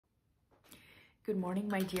Good morning,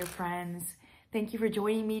 my dear friends. Thank you for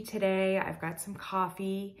joining me today. I've got some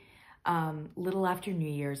coffee, little after New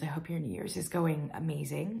Year's. I hope your New Year's is going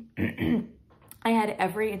amazing. I had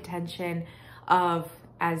every intention of,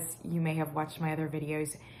 as you may have watched my other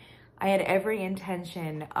videos, I had every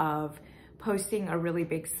intention of posting a really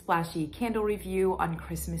big splashy candle review on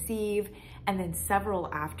Christmas Eve and then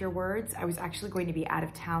several afterwards. I was actually going to be out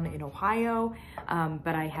of town in Ohio,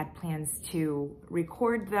 but I had plans to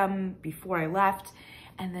record them before I left.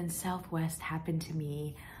 And then Southwest happened to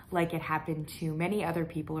me like it happened to many other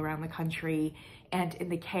people around the country. And in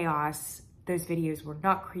the chaos, those videos were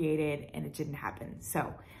not created and it didn't happen.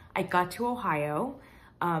 So I got to Ohio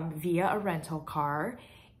via a rental car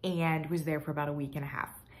and was there for about a week and a half.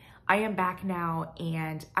 I am back now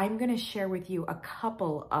and I'm gonna share with you a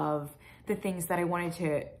couple of the things that I wanted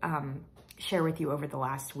to share with you over the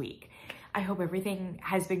last week. I hope everything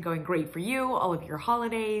has been going great for you, all of your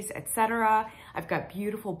holidays, etc. I've got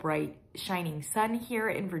beautiful, bright, shining sun here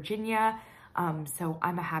in Virginia, so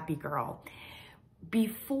I'm a happy girl.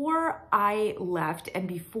 Before I left and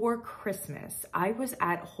before Christmas, I was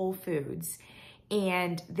at Whole Foods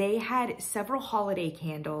and they had several holiday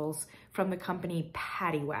candles from the company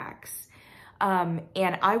Paddywax. And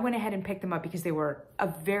I went ahead and picked them up because they were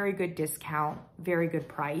a very good discount, very good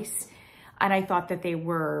price. And I thought that they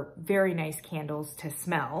were very nice candles to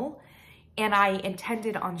smell. And I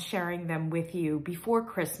intended on sharing them with you before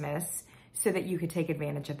Christmas so that you could take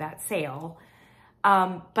advantage of that sale.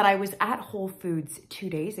 But I was at Whole Foods 2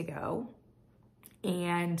 days ago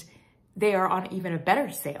and they are on even a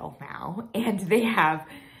better sale now, and they have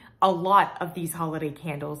a lot of these holiday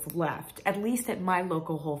candles left, at least at my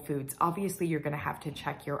local Whole Foods. Obviously, you're gonna have to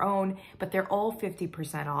check your own, but they're all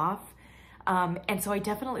 50% off. And so I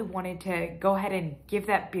definitely wanted to go ahead and give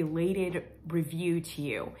that belated review to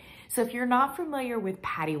you. So if you're not familiar with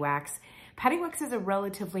Paddywax, Paddywax is a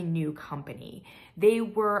relatively new company. They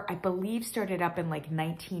were, I believe, started up in like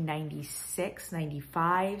 1996,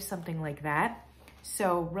 95, something like that.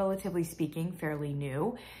 So relatively speaking, fairly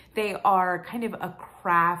new. They are kind of a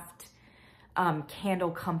craft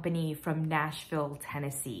candle company from Nashville,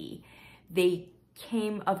 Tennessee. They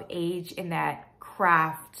came of age in that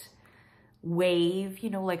craft wave,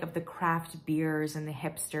 you know, like of the craft beers and the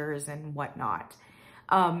hipsters and whatnot.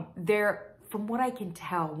 They're, from what I can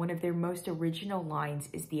tell, one of their most original lines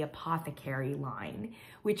is the Apothecary line,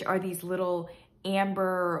 which are these little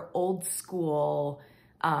amber, old school,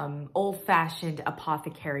 old-fashioned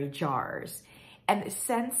apothecary jars. And the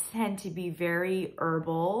scents tend to be very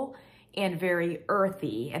herbal and very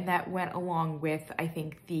earthy, and that went along with, I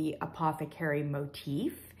think, the apothecary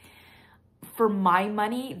motif. For my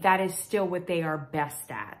money, that is still what they are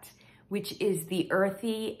best at, which is the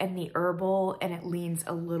earthy and the herbal, and it leans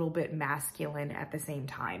a little bit masculine at the same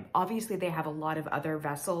time. Obviously, they have a lot of other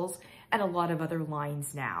vessels and a lot of other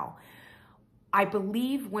lines now. I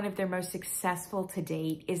believe one of their most successful to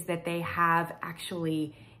date is that they have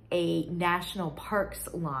actually a national parks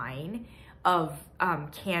line of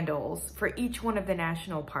candles for each one of the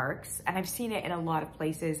national parks. And I've seen it in a lot of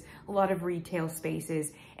places, a lot of retail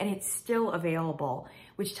spaces, and it's still available,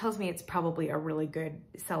 which tells me it's probably a really good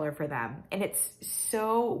seller for them. And it's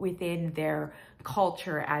so within their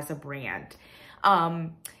culture as a brand.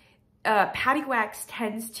 Paddywax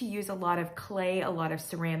tends to use a lot of clay, a lot of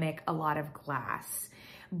ceramic, a lot of glass,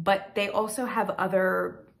 but they also have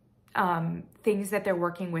other things that they're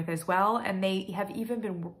working with as well. And they have even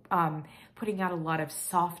been putting out a lot of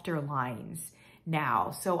softer lines now.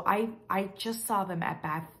 So I just saw them at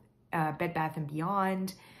Bed Bath &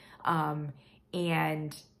 Beyond,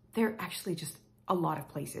 and they're actually just a lot of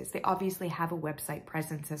places. They obviously have a website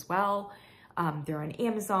presence as well. They're on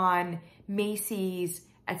Amazon, Macy's,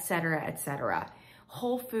 etc., etc.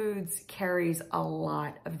 Whole Foods carries a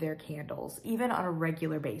lot of their candles, even on a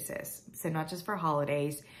regular basis. So not just for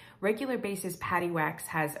holidays, regular basis, Paddywax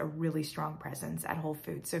has a really strong presence at Whole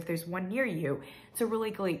Foods. So if there's one near you, it's a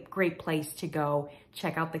really great place to go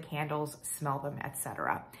check out the candles, smell them,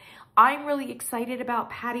 etc. I'm really excited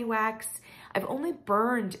about Paddywax. I've only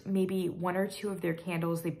burned maybe 1 or 2 of their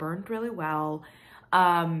candles. They burned really well.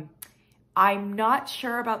 I'm not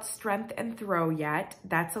sure about strength and throw yet.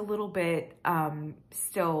 That's a little bit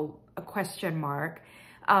still a question mark.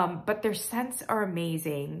 But their scents are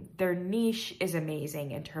amazing. Their niche is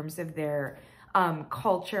amazing in terms of their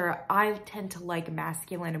culture. I tend to like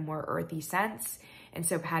masculine and more earthy scents. And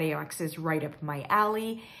so Paddywax is right up my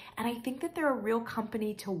alley. And I think that they're a real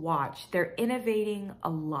company to watch. They're innovating a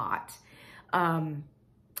lot and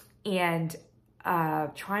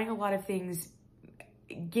trying a lot of things,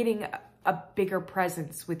 getting a bigger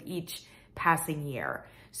presence with each passing year.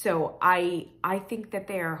 So I think that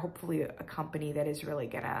they are hopefully a company that is really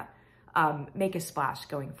gonna make a splash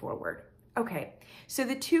going forward. Okay, so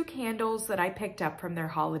the 2 candles that I picked up from their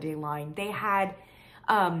holiday line, they had,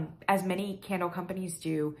 as many candle companies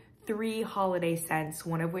do, 3 holiday scents,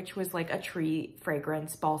 one of which was like a tree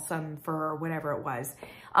fragrance, balsam, fir, whatever it was.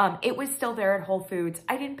 It was still there at Whole Foods.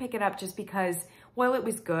 I didn't pick it up just because, while it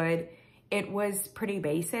was good, it was pretty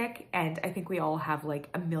basic, and I think we all have like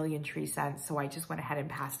a million tree scents, so I just went ahead and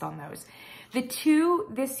passed on those. The 2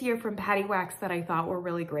 this year from Paddywax that I thought were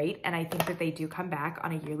really great, and I think that they do come back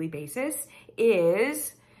on a yearly basis,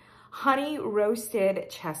 is Honey Roasted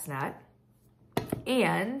Chestnut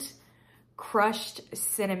and Crushed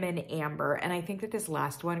Cinnamon Amber. And I think that this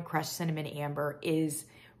last one, Crushed Cinnamon Amber, is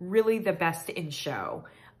really the best in show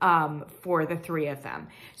for the 3 of them.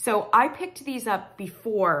 So I picked these up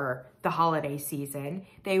before the holiday season.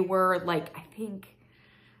 They were like,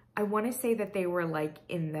 I want to say that they were like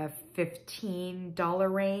in the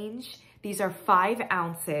 $15 range. These are 5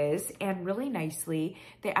 ounces, and really nicely,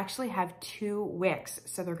 they actually have 2 wicks.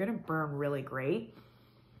 So they're going to burn really great,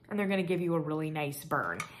 and they're going to give you a really nice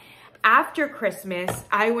burn. After Christmas,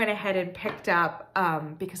 I went ahead and picked up,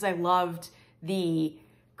 because I loved the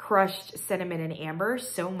Crushed Cinnamon and Amber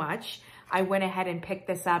so much, I went ahead and picked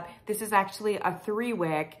this up. This is actually a 3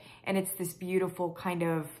 wick, and it's this beautiful kind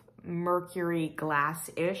of mercury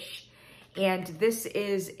glass-ish. And this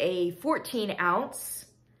is a 14 ounce.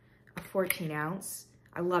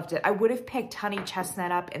 I loved it. I would have picked Honey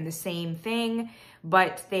Chestnut up in the same thing,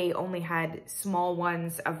 but they only had small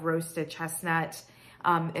ones of roasted chestnut.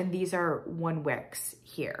 And these are 1 wicks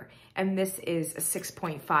here. And this is a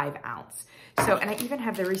 6.5 ounce. So, and I even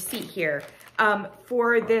have the receipt here.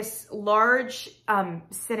 For this large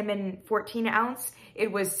cinnamon 14 ounce,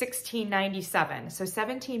 it was $16.97. So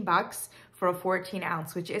 17 bucks for a 14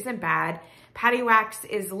 ounce, which isn't bad. Paddywax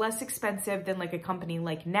is less expensive than like a company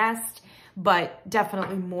like Nest, but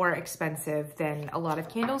definitely more expensive than a lot of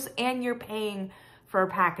candles. And you're paying for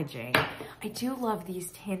packaging. I do love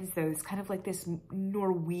these tins though. It's kind of like this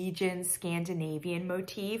Norwegian Scandinavian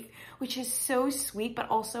motif, which is so sweet, but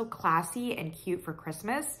also classy and cute for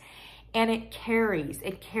Christmas. And it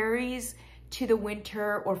carries to the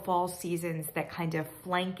winter or fall seasons that kind of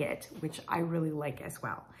flank it, which I really like as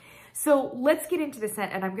well. So let's get into the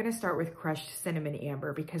scent, and I'm gonna start with Crushed Cinnamon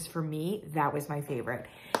Amber, because for me, that was my favorite.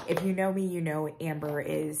 If you know me, you know amber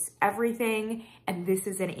is everything, and this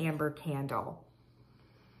is an amber candle.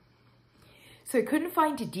 So I couldn't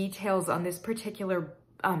find details on this particular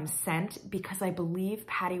scent because I believe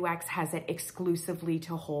Paddywax has it exclusively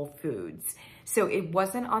to Whole Foods. So it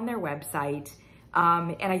wasn't on their website.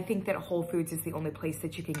 And I think that Whole Foods is the only place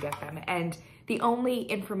that you can get them. And the only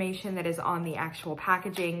information that is on the actual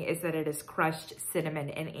packaging is that it is crushed cinnamon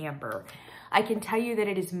and amber. I can tell you that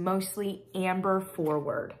it is mostly amber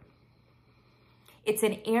forward. It's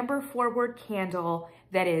an amber forward candle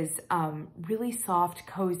that is really soft,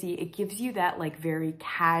 cozy. It gives you that like very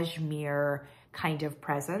cashmere kind of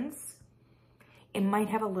presence. It might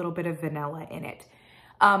have a little bit of vanilla in it.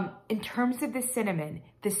 In terms of the cinnamon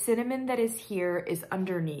that is here is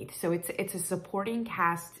underneath. So it's a supporting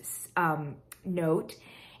cast note,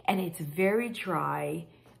 and it's very dry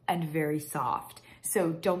and very soft.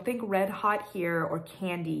 So don't think red hot here or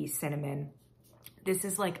candy cinnamon. This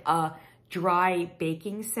is like a dry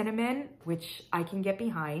baking cinnamon, which I can get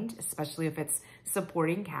behind, especially if it's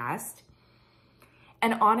supporting cast.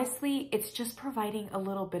 And honestly, it's just providing a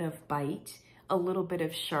little bit of bite, a little bit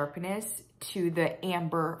of sharpness to the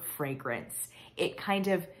amber fragrance. It kind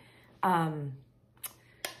of,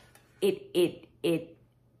 it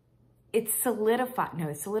solidifies,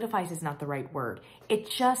 no, solidifies is not the right word. It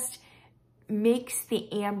just makes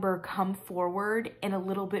the amber come forward in a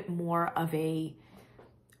little bit more of a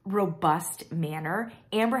robust manner.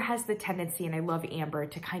 Amber has the tendency, and I love amber,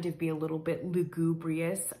 to kind of be a little bit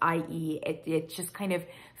lugubrious, i.e. it just kind of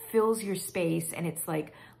fills your space and it's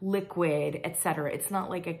like liquid, etc. It's not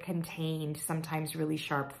like a contained, sometimes really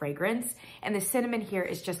sharp fragrance. And the cinnamon here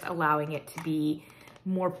is just allowing it to be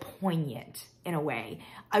more poignant in a way.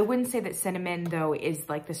 I wouldn't say that cinnamon though is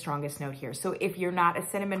like the strongest note here. So if you're not a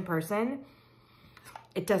cinnamon person,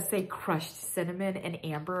 it does say crushed cinnamon and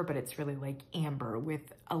amber, but it's really like amber with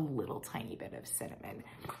a little tiny bit of cinnamon.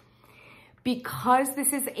 Because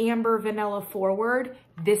this is amber vanilla forward,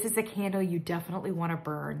 this is a candle you definitely want to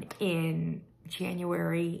burn in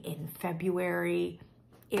January, in February.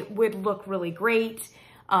 It would look really great.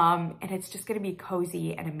 And it's just going to be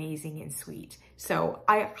cozy and amazing and sweet. So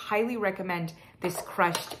I highly recommend this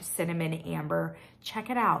crushed cinnamon amber. Check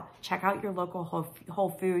it out. Check out your local Whole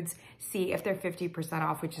Foods. See if they're 50%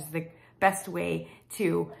 off, which is the best way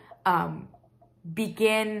to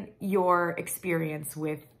begin your experience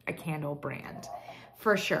with a candle brand,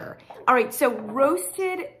 for sure. All right, so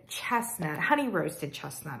roasted chestnut, honey roasted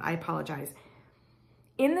chestnut, I apologize.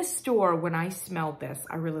 In the store, when I smelled this,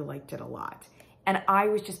 I really liked it a lot. And I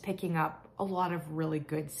was just picking up a lot of really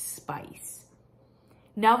good spice.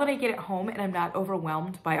 Now that I get it home and I'm not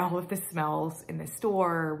overwhelmed by all of the smells in the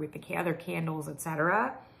store with the other candles,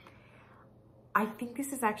 etc., I think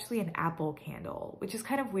this is actually an apple candle, which is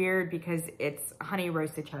kind of weird because it's honey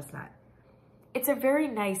roasted chestnut. It's a very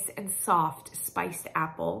nice and soft spiced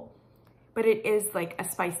apple, but it is like a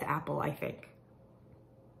spiced apple, I think.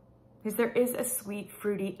 Because there is a sweet,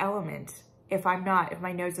 fruity element, if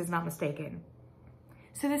my nose is not mistaken.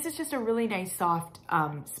 So this is just a really nice, soft,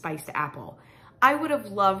 spiced apple. I would have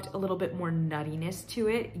loved a little bit more nuttiness to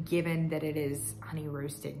it, given that it is honey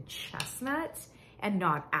roasted chestnut and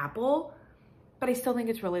not apple, but I still think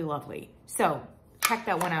it's really lovely. So check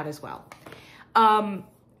that one out as well.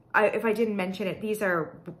 If I didn't mention it, these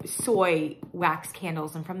are soy wax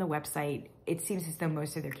candles, and from the website, it seems as though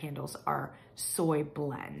most of their candles are soy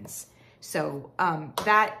blends. So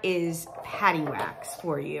that is Paddywax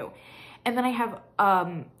for you. And then I have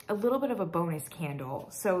a little bit of a bonus candle.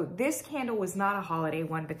 So this candle was not a holiday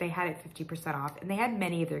one, but they had it 50% off, and they had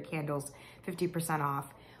many of their candles 50%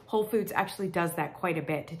 off. Whole Foods actually does that quite a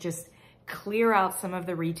bit to just clear out some of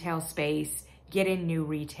the retail space, get in new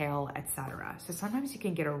retail, etc. So sometimes you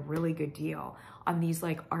can get a really good deal on these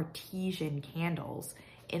like artesian candles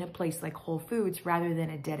in a place like Whole Foods rather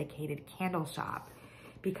than a dedicated candle shop,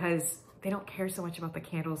 because they don't care so much about the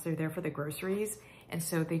candles. They're there for the groceries. And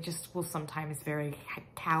so they just will sometimes very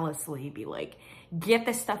callously be like, get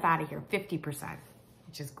this stuff out of here, 50%,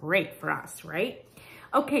 which is great for us, right?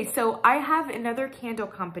 Okay, so I have another candle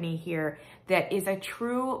company here that is a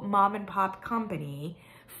true mom and pop company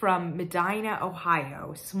from Medina,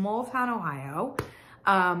 Ohio, small town, Ohio.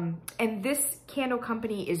 And this candle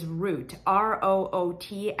company is Root,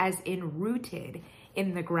 R-O-O-T, as in rooted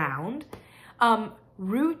in the ground.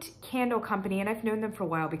 Root Candle Company, and I've known them for a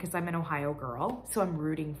while because I'm an Ohio girl, so I'm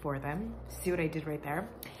rooting for them. See what I did right there?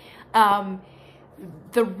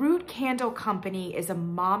 The Root Candle Company is a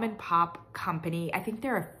mom and pop company. I think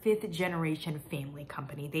they're a 5th generation family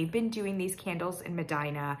company. They've been doing these candles in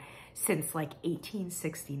Medina since like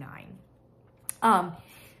 1869.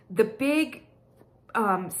 The big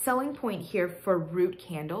selling point here for Root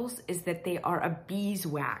candles is that they are a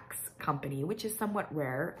beeswax company, which is somewhat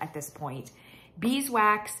rare at this point.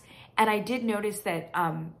 Beeswax, and I did notice that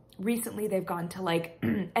recently they've gone to like,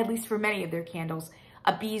 at least for many of their candles,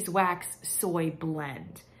 a beeswax soy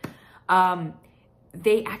blend.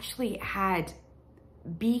 They actually had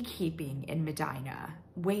beekeeping in Medina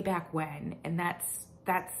way back when, and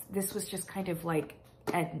this was just kind of like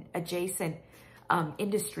an adjacent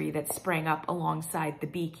industry that sprang up alongside the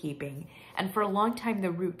beekeeping. And for a long time,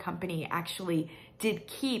 the Root Company actually did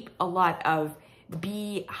keep a lot of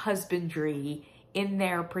bee husbandry in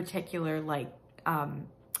their particular like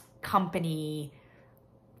company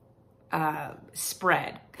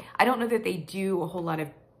spread. I don't know that they do a whole lot of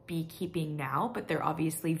beekeeping now, but they're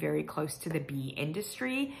obviously very close to the bee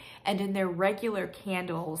industry. And in their regular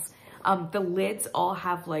candles, the lids all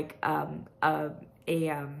have like a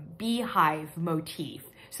beehive motif.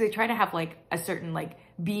 So they try to have like a certain like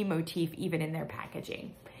bee motif even in their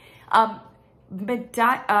packaging.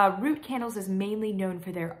 Root Candles is mainly known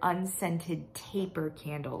for their unscented taper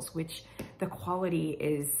candles, which the quality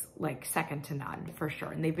is like second to none for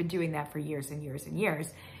sure. And they've been doing that for years and years and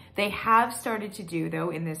years. They have started to do,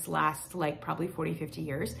 though, in this last like probably 40, 50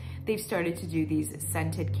 years, they've started to do these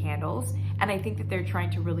scented candles. And I think that they're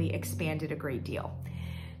trying to really expand it a great deal.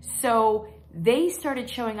 So they started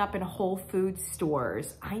showing up in Whole Foods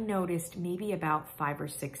stores. I noticed maybe about 5 or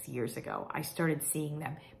 6 years ago, I started seeing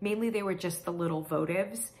them. Mainly they were just the little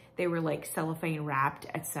votives. They were like cellophane wrapped,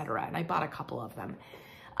 etc. And I bought a couple of them.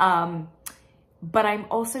 But I'm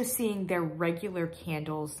also seeing their regular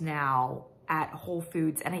candles now at Whole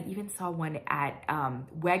Foods. And I even saw one at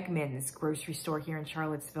Wegmans grocery store here in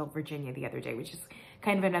Charlottesville, Virginia the other day, which is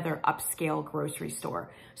kind of another upscale grocery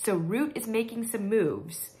store. So Root is making some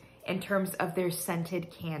moves in terms of their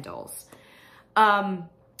scented candles.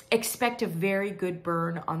 Expect a very good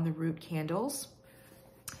burn on the Root candles.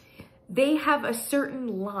 They have a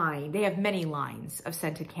certain line. They have many lines of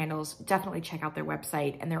scented candles. Definitely check out their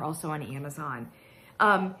website, and they're also on Amazon.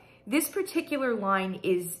 This particular line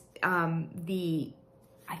is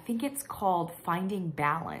I think it's called Finding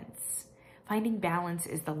Balance. Finding Balance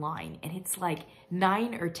is the line, and it's like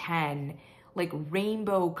 9 or 10 like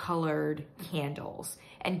rainbow colored candles.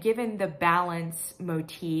 And given the balance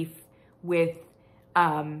motif with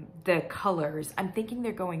the colors. I'm thinking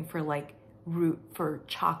they're going for like root for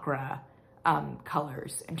chakra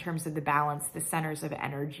colors in terms of the balance, the centers of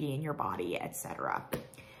energy in your body, etc.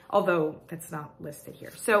 Although that's not listed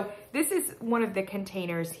here. So this is one of the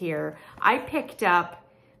containers here. I picked up,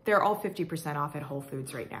 they're all 50% off at Whole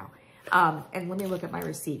Foods right now. And let me look at my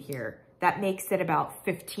receipt here. That makes it about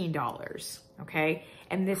 $15, okay?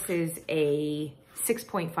 And this is a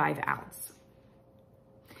 6.5 ounce.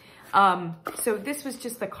 So this was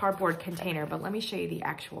just the cardboard container, but let me show you the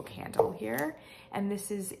actual candle here. And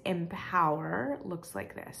this is Empower, looks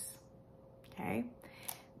like this, okay?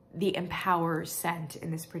 The Empower scent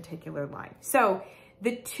in this particular line. So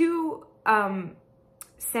the two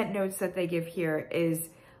scent notes that they give here is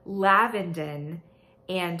lavender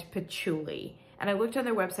and patchouli. And I looked on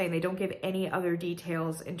their website and they don't give any other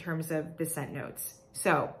details in terms of the scent notes.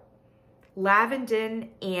 So lavender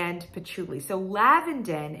and patchouli. So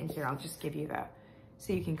lavender, and here I'll just give you the,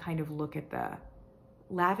 so you can kind of look at the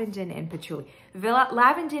lavender and patchouli.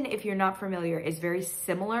 Lavender, if you're not familiar, is very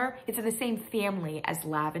similar. It's in the same family as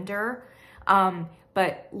lavender,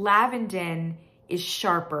 but lavender is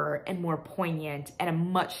sharper and more poignant and a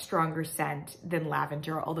much stronger scent than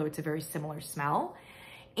lavender, although it's a very similar smell.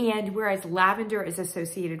 And whereas lavender is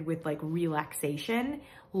associated with like relaxation,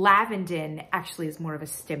 lavender actually is more of a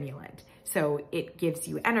stimulant. So it gives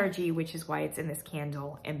you energy, which is why it's in this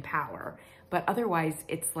candle, Empower. But otherwise,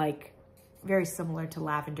 it's like very similar to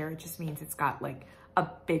lavender. It just means it's got like a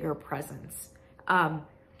bigger presence.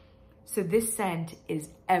 So this scent is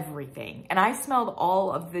everything. And I smelled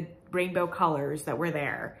all of the rainbow colors that were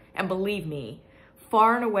there. And believe me,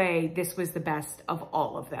 far and away, this was the best of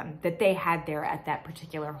all of them that they had there at that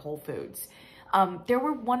particular Whole Foods. There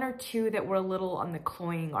were one or two that were a little on the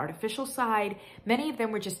cloying artificial side. Many of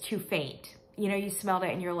them were just too faint. You know, you smelled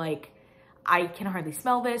it and you're like, I can hardly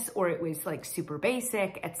smell this, or it was like super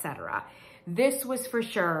basic, etc. This was for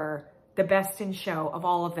sure the best in show of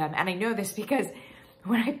all of them. And I know this because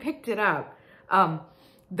when I picked it up,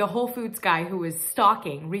 the Whole Foods guy who was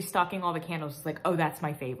restocking all the candles was like, oh, that's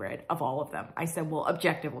my favorite of all of them. I said, well,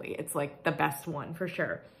 objectively, it's like the best one for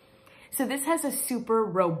sure. So this has a super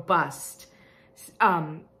robust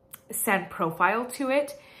scent profile to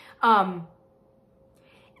it. And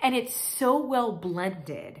it's so well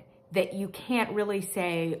blended that you can't really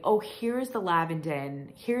say, oh, here's the lavender,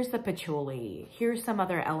 here's the patchouli, here's some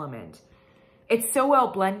other element. It's so well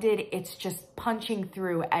blended, it's just punching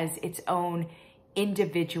through as its own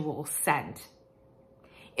individual scent.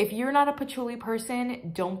 If you're not a patchouli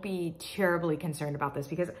person, don't be terribly concerned about this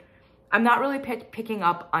because I'm not really picking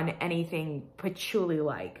up on anything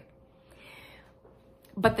patchouli-like.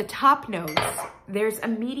 But the top notes, there's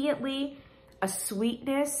immediately a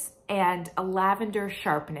sweetness and a lavender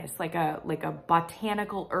sharpness, like a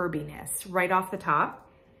botanical herbiness right off the top.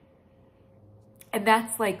 And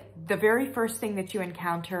that's like the very first thing that you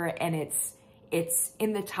encounter, and it's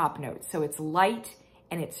in the top notes. So it's light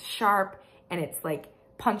and it's sharp and it's like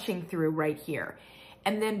punching through right here.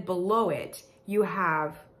 And then below it, you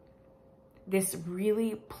have this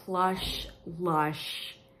really plush,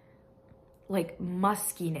 lush, like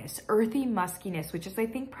muskiness, earthy muskiness, which is, I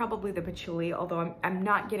think, probably the patchouli, although I'm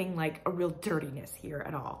not getting like a real dirtiness here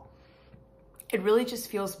at all. It really just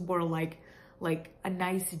feels more like a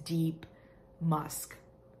nice deep musk.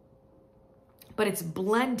 But it's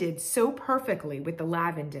blended so perfectly with the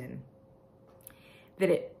lavender that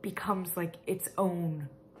it becomes like its own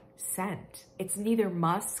scent. It's neither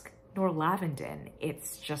musk nor lavender.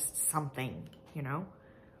 It's just something, you know?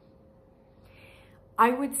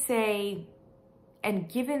 I would say, and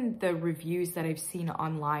given the reviews that I've seen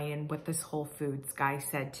online and what this Whole Foods guy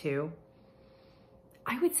said too,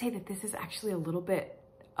 I would say that this is actually a little bit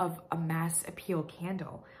of a mass appeal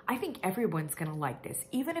candle. I think everyone's gonna like this,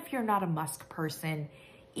 even if you're not a musk person,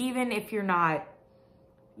 even if you're not,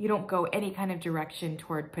 you don't go any kind of direction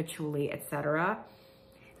toward patchouli, etc.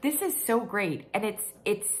 This is so great, and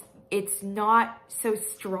it's not so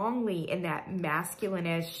strongly in that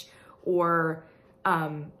masculine-ish or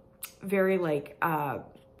very like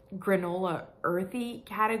granola earthy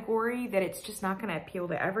category that it's just not gonna appeal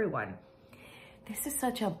to everyone. This is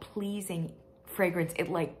such a pleasing fragrance. It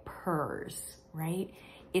like purrs, right?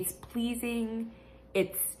 It's pleasing,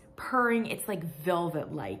 it's purring, it's like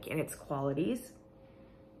velvet-like in its qualities.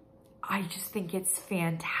 I just think it's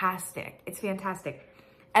fantastic. It's fantastic.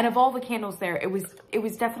 And of all the candles there, it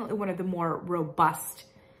was definitely one of the more robust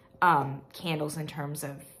candles in terms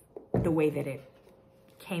of the way that it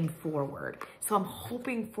came forward. So I'm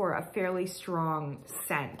hoping for a fairly strong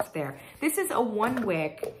scent there. This is a 1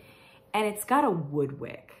 wick, and it's got a wood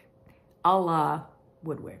wick, a la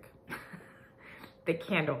wood wick. the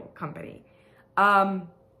candle company. I'm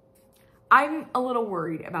a little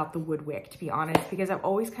worried about the wood wick, to be honest, because I've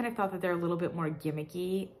always kind of thought that they're a little bit more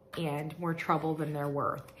gimmicky and more trouble than they're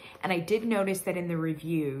worth. And I did notice that in the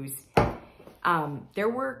reviews, there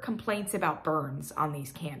were complaints about burns on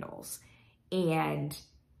these candles. And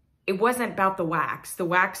it wasn't about the wax. The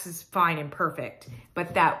wax is fine and perfect,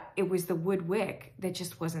 but that it was the wood wick that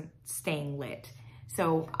just wasn't staying lit.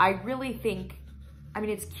 So I really think, I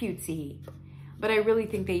mean, it's cutesy, but I really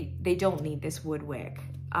think they don't need this wood wick.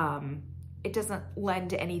 It doesn't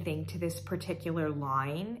lend anything to this particular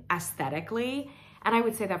line aesthetically. And I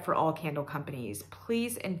would say that for all candle companies,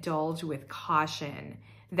 please indulge with caution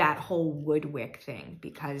that whole wood wick thing,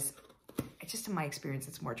 because it's just in my experience,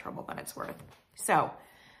 it's more trouble than it's worth. So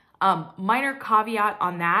minor caveat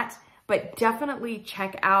on that, but definitely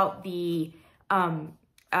check out the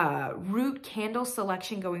root candle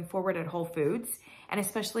selection going forward at Whole Foods, and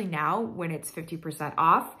especially now when it's 50%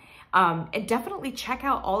 off. And definitely check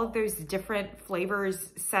out all of those different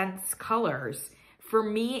flavors, scents, colors. For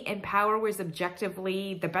me, Empower was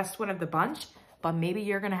objectively the best one of the bunch, but maybe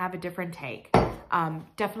you're gonna have a different take.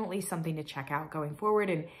 Definitely something to check out going forward.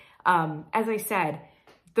 And as I said,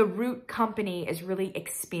 the Root company is really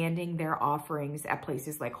expanding their offerings at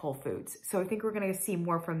places like Whole Foods. So I think we're gonna see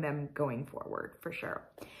more from them going forward for sure.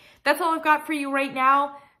 That's all I've got for you right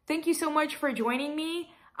now. Thank you so much for joining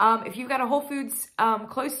me. If you've got a Whole Foods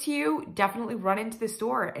close to you, definitely run into the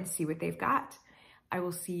store and see what they've got. I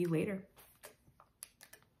will see you later.